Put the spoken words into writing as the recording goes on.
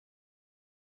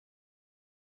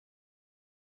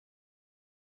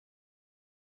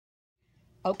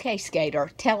Okay, Skater,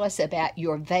 tell us about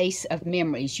your vase of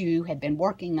memories. You have been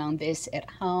working on this at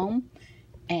home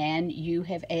and you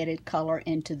have added color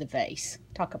into the vase.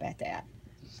 Talk about that.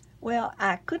 Well,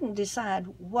 I couldn't decide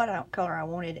what color I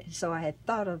wanted, so I had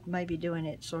thought of maybe doing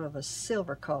it sort of a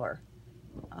silver color.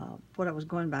 What I was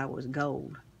going by was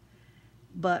gold.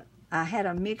 But I had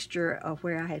a mixture of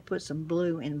where I had put some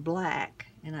blue and black,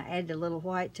 and I added a little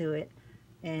white to it,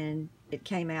 and it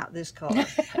came out this color.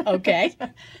 Okay.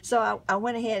 So I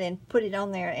went ahead and put it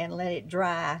on there and let it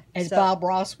dry. As So, Bob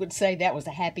Ross would say, that was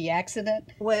a happy accident.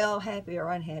 well, happy or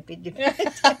unhappy,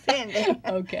 depending.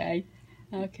 Okay.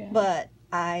 Okay. But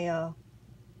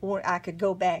I could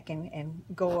go back and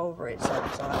go over it, so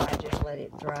I just let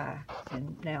it dry,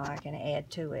 and now I can add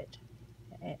to it,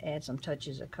 add some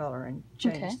touches of color and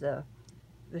change the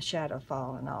shadow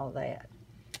fall and all that.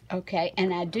 Okay,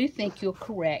 and I do think you're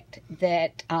correct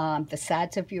that the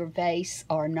sides of your vase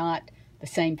are not the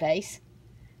same vase.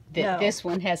 That No. this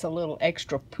one has a little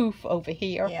extra poof over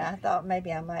here. Yeah, I thought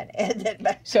maybe I might add that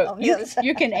back So on the other side.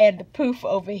 you can add the poof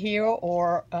over here,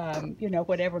 or you know,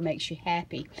 whatever makes you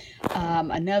happy.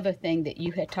 Another thing that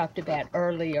you had talked about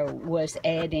earlier was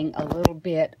adding a little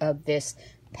bit of this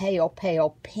pale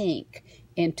pink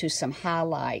into some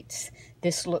highlights.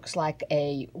 This looks like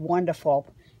a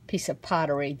wonderful piece of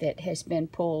pottery that has been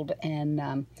pulled, and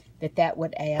that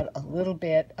would add a little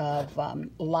bit of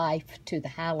life to the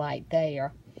highlight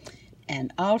there.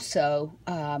 And also,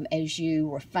 as you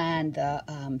refine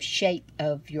the shape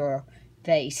of your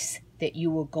vase, that you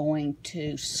were going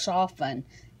to soften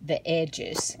the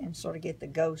edges. And sort of get the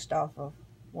ghost off of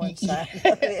one side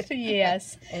of it.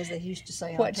 Yes. As they used to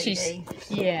say on What TV.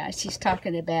 she's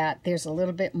talking about, there's a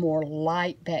little bit more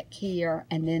light back here,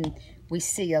 and then we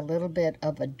see a little bit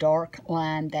of a dark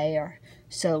line there.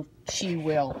 So she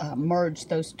will merge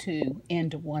those two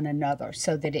into one another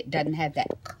so that it doesn't have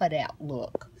that cutout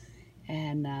look.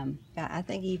 And I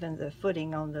think even the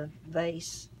footing on the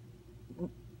vase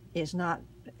is not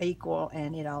equal,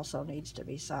 and it also needs to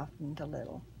be softened a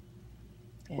little.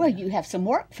 well, you have some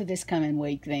work for this coming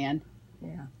week then.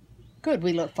 Yeah. Good.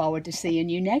 We look forward to seeing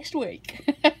you next week.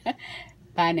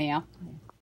 Bye now. Yeah.